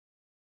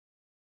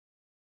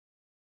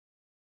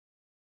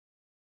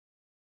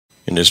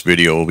In this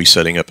video, we'll be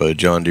setting up a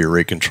John Deere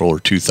Rate Controller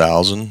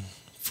 2000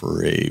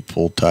 for a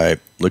pull type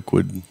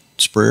liquid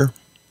sprayer.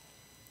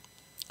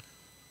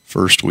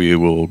 First, we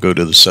will go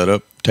to the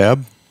Setup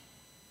tab,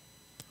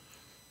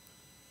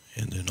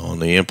 and then on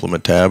the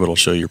Implement tab, it'll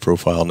show your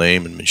profile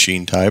name and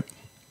machine type.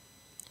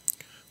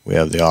 We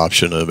have the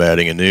option of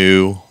adding a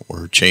new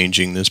or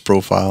changing this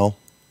profile.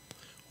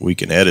 We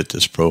can edit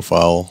this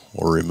profile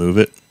or remove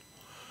it.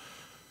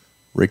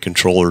 Rate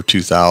Controller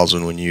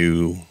 2000, when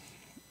you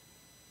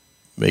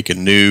make a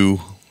new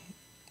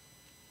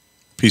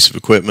piece of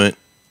equipment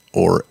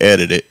or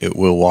edit it, it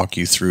will walk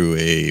you through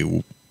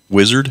a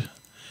wizard.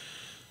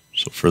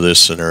 So for this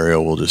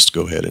scenario, we'll just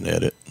go ahead and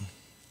edit.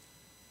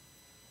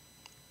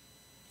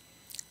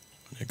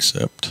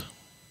 Accept.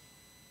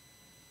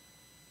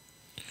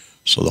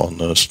 So on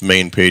this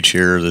main page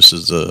here, this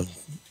is the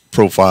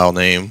profile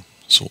name.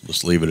 So we'll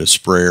just leave it as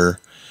sprayer.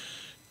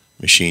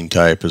 Machine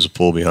type is a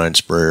pull behind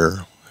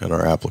sprayer, and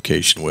our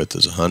application width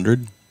is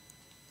 100.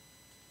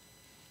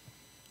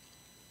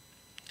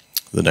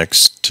 The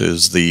next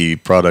is the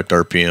product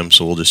RPM,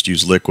 so we'll just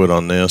use liquid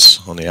on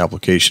this, on the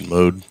application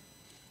mode.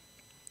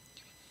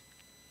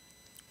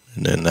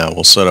 And then now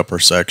we'll set up our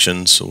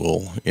sections, so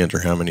we'll enter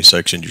how many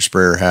sections your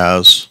sprayer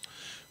has,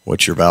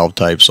 what your valve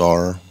types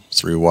are,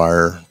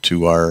 3-wire,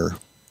 2-wire,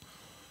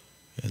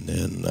 and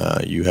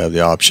then you have the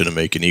option of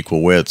making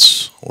equal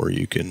widths, or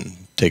you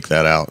can take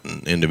that out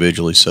and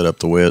individually set up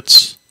the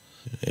widths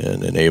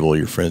and enable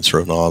your fence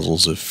row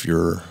nozzles if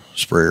your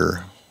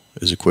sprayer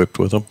is equipped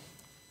with them.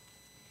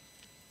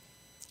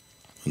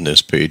 On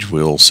this page,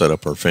 we'll set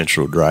up our fence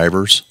row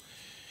drivers,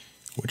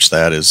 which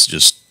that is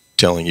just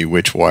telling you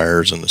which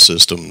wires in the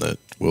system that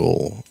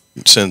will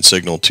send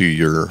signal to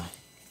your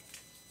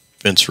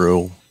fence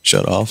row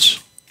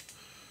shutoffs.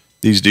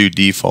 These do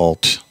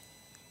default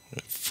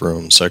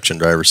from section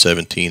driver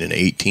 17 and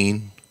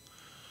 18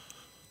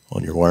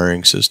 on your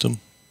wiring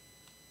system.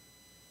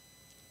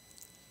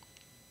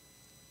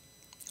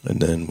 And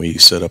then we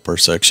set up our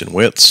section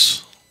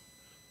widths.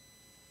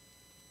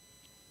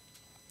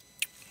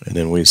 And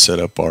then we set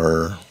up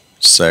our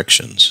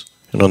sections.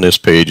 And on this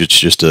page, it's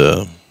just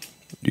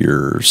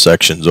your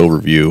sections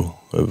overview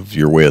of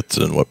your width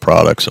and what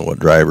products and what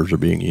drivers are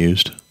being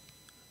used.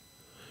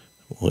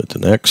 We'll hit the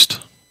next.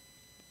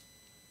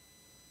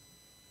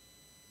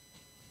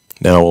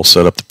 Now we'll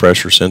set up the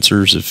pressure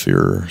sensors. If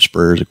your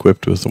sprayer is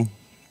equipped with them,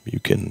 you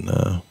can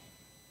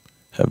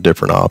have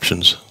different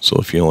options. So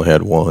if you only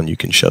had one, you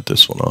can shut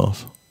this one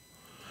off.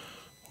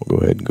 We'll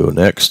go ahead and go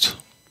next.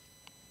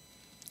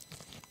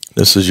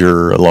 This is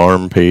your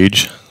alarm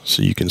page,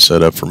 so you can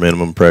set up for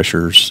minimum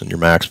pressures and your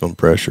maximum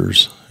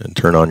pressures and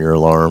turn on your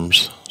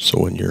alarms,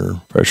 so when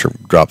your pressure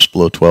drops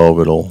below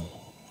 12, it'll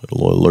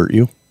alert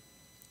you.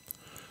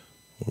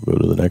 We'll go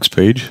to the next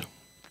page.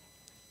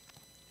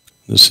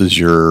 This is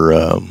your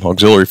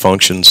auxiliary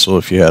functions, so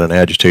if you had an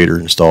agitator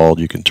installed,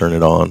 you can turn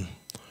it on.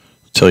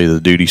 It'll tell you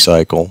the duty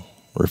cycle,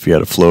 or if you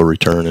had a flow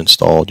return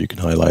installed, you can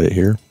highlight it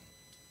here.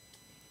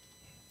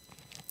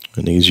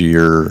 And these are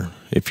your,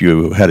 if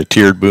you had a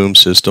tiered boom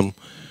system,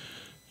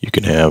 you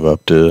can have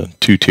up to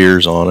 2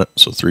 tiers on it,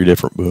 so 3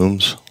 different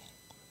booms.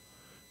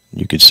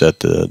 You could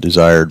set the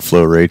desired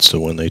flow rates to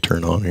when they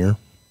turn on here.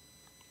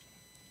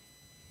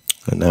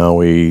 And now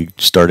we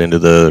start into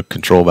the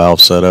control valve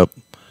setup.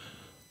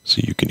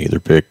 So you can either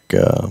pick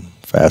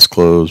fast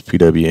close,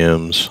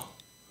 PWMs.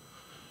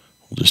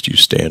 We'll just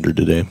use standard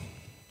today.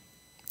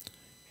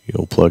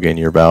 You'll plug in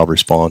your valve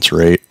response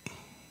rate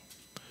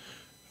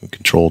and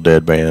control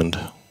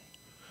deadband.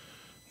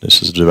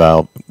 This is the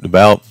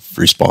valve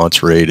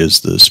response rate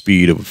is the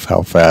speed of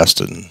how fast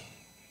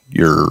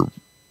your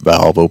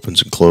valve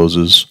opens and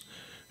closes,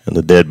 and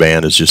the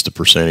deadband is just the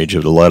percentage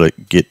of to let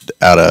it get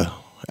out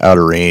of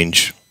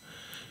range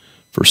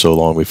for so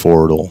long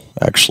before it'll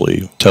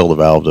actually tell the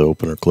valve to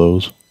open or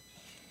close.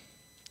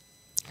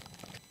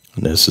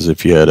 And this is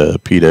if you had a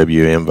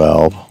PWM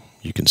valve,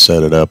 you can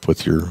set it up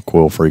with your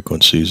coil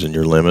frequencies and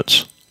your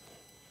limits.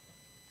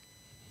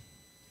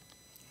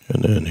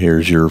 And then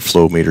here's your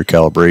flow meter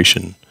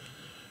calibration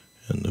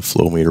and the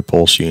flow meter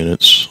pulse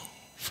units.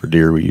 For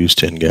Deere, we use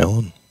 10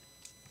 gallon.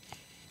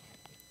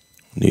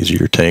 And these are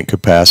your tank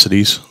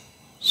capacities,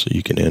 so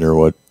you can enter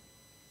what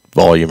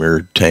volume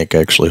your tank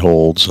actually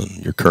holds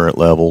and your current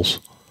levels.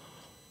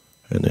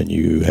 And then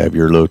you have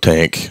your low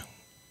tank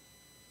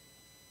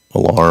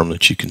alarm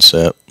that you can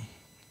set.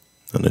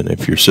 And then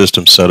if your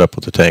system's set up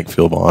with the tank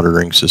field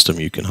monitoring system,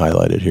 you can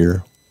highlight it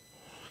here.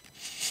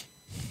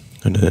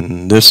 And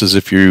then this is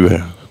if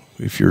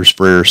your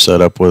sprayer is set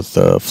up with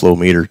a flow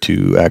meter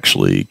to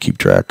actually keep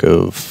track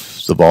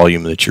of the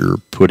volume that you're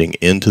putting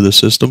into the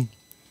system.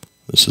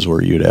 This is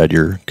where you'd add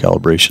your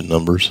calibration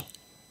numbers.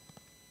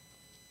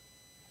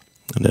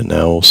 And then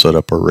now we'll set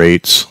up our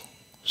rates.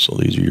 So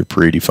these are your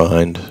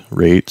predefined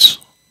rates.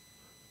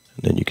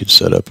 And then you can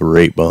set up a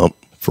rate bump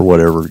for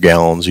whatever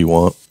gallons you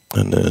want.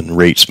 And then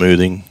rate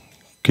smoothing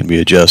can be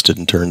adjusted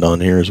and turned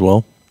on here as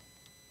well.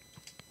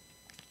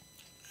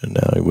 And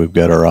now we've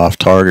got our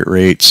off-target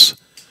rates.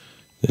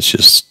 It's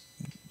just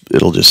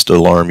it'll just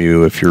alarm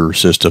you if your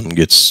system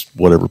gets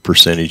whatever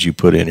percentage you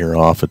put in here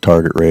off a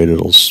target rate.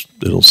 It'll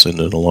send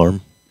an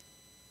alarm.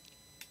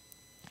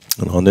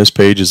 And on this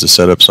page is the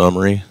setup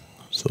summary.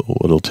 So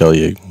it'll tell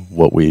you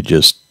what we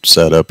just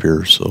set up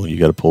here. So you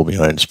got to pull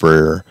behind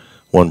sprayer,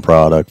 1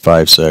 product,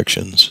 5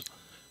 sections.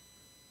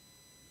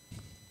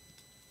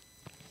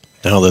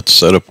 Now that the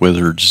setup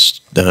wizard's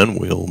done,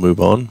 we'll move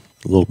on.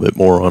 A little bit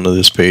more onto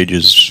this page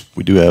is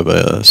we do have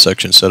a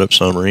section setup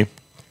summary.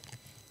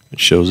 It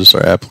shows us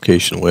our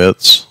application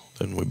widths.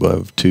 Then we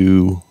have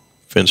 2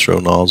 fence row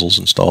nozzles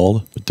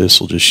installed. But this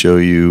will just show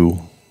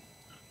you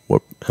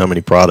how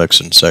many products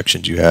and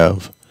sections you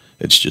have.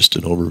 It's just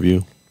an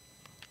overview.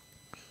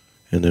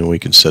 And then we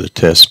can set a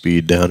test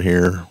speed down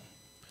here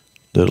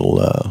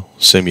that'll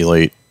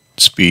simulate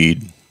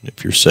speed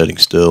if you're setting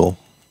still.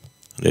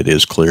 And it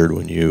is cleared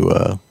when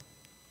you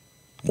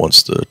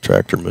once the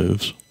tractor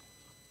moves.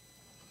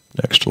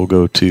 Next we'll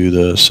go to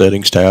the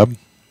settings tab.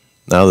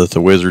 Now that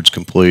the wizard's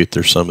complete,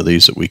 there's some of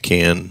these that we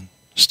can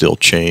still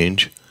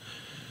change.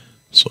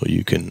 So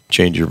you can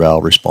change your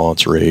valve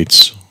response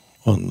rates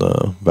on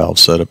the valve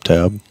setup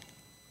tab.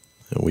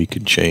 And we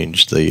can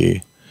change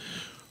the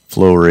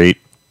flow rate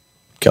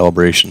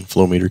calibration,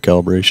 flow meter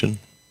calibration,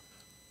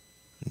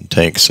 and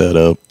tank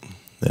setup.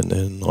 And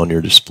then on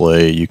your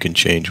display you can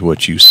change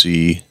what you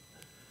see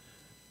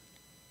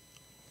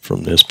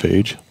from this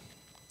page.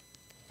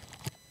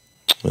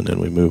 And then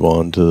we move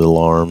on to the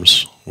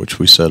alarms, which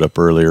we set up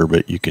earlier,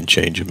 but you can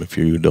change them if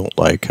you don't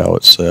like how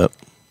it's set.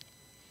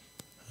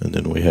 And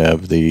then we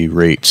have the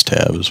rates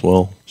tab as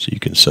well, so you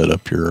can set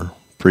up your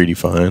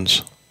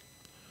predefines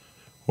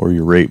or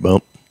your rate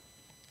bump.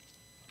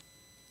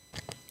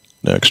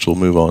 Next we'll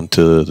move on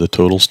to the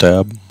totals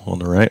tab on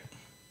the right.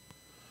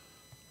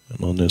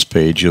 And on this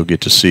page you'll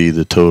get to see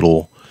the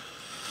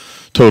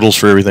totals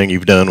for everything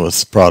you've done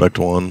with product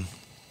 1.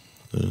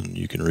 And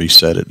you can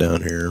reset it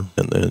down here,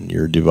 and then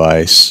your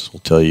device will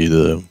tell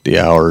you the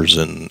hours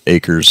and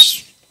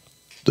acres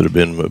that have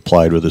been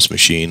applied with this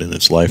machine in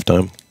its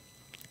lifetime.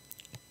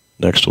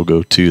 Next we'll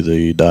go to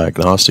the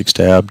diagnostics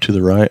tab to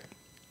the right,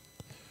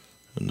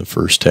 and the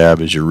first tab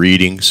is your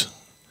readings.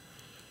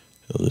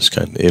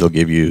 It'll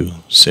give you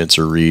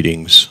sensor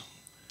readings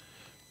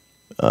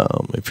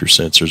if your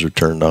sensors are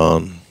turned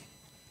on.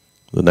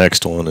 The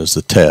next one is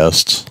the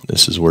tests.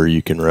 This is where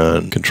you can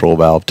run control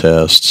valve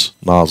tests,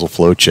 nozzle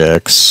flow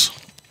checks,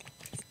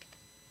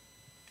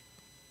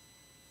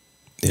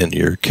 and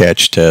your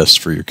catch tests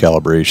for your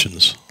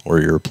calibrations,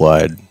 or your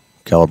applied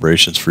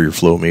calibrations for your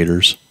flow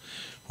meters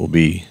will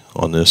be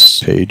on this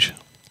page.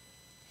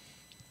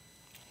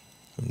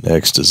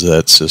 Next is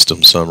that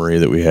system summary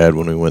that we had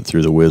when we went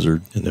through the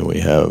wizard, and then we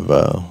have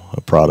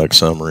a product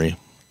summary.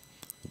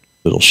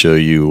 It'll show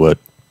you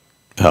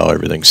how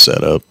everything's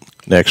set up.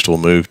 Next we'll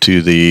move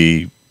to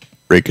the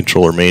rate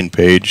controller main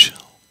page.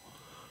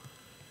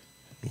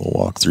 We'll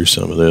walk through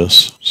some of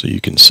this. So you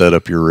can set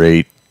up your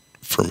rate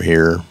from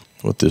here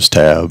with this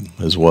tab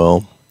as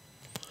well.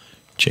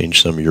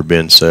 Change some of your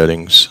bin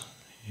settings.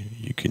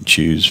 You can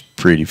choose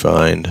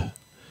predefined.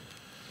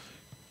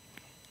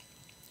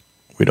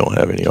 We don't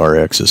have any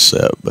RXs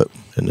set,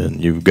 and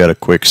then you've got a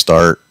quick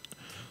start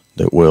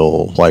that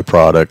will apply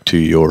product to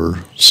your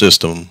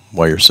system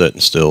while you're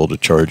setting still to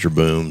charge your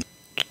boom.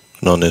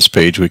 And on this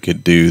page we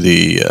could do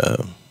the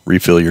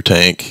refill your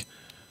tank,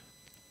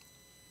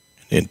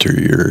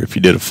 enter if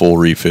you did a full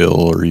refill,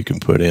 or you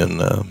can put in,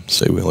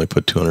 say we only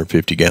put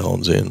 250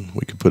 gallons in,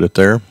 we could put it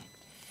there.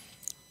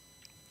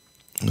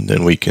 And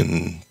then we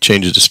can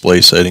change the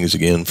display settings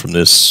again from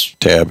this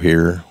tab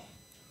here,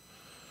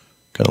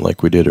 kind of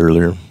like we did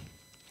earlier.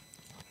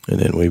 And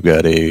then we've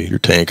got your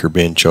tank or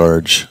bin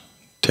charge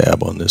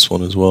tab on this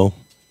one as well.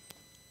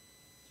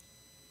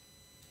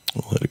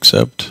 We'll hit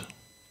accept.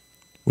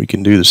 We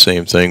can do the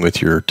same thing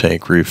with your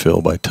tank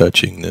refill by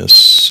touching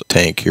this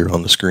tank here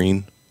on the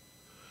screen.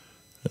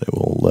 And it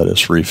will let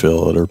us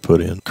refill it or put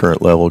in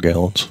current level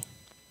gallons.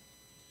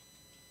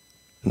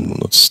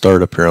 And let's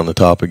start up here on the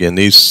top again.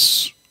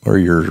 These are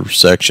your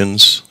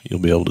sections. You'll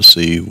be able to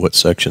see what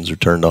sections are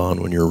turned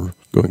on when you're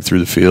going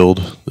through the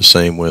field. The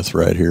same with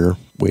right here.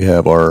 We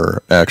have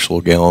our actual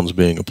gallons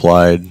being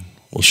applied.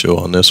 We'll show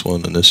on this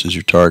one, and this is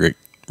your target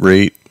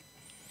rate.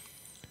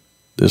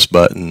 This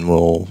button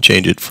will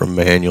change it from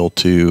manual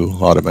to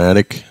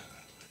automatic,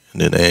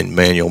 and in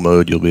manual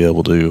mode you'll be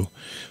able to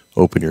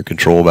open your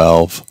control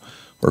valve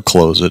or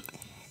close it,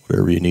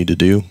 whatever you need to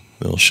do.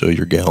 It'll show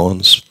your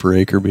gallons per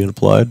acre being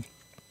applied.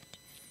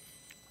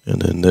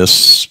 And then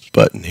this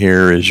button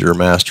here is your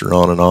master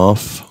on and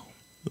off.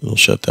 It'll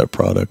shut that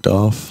product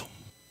off.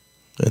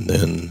 And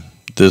then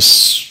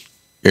this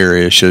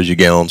area shows you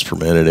gallons per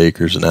minute,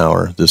 acres an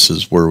hour. This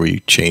is where we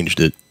changed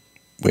it.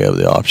 We have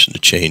the option to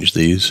change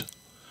these.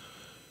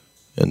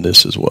 And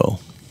this as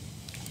well.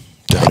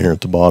 Down here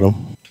at the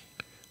bottom,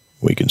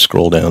 we can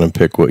scroll down and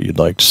pick what you'd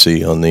like to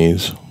see on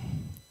these.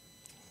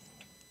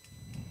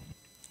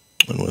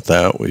 And with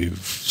that, we've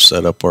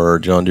set up our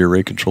John Deere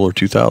Rate Controller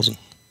 2000.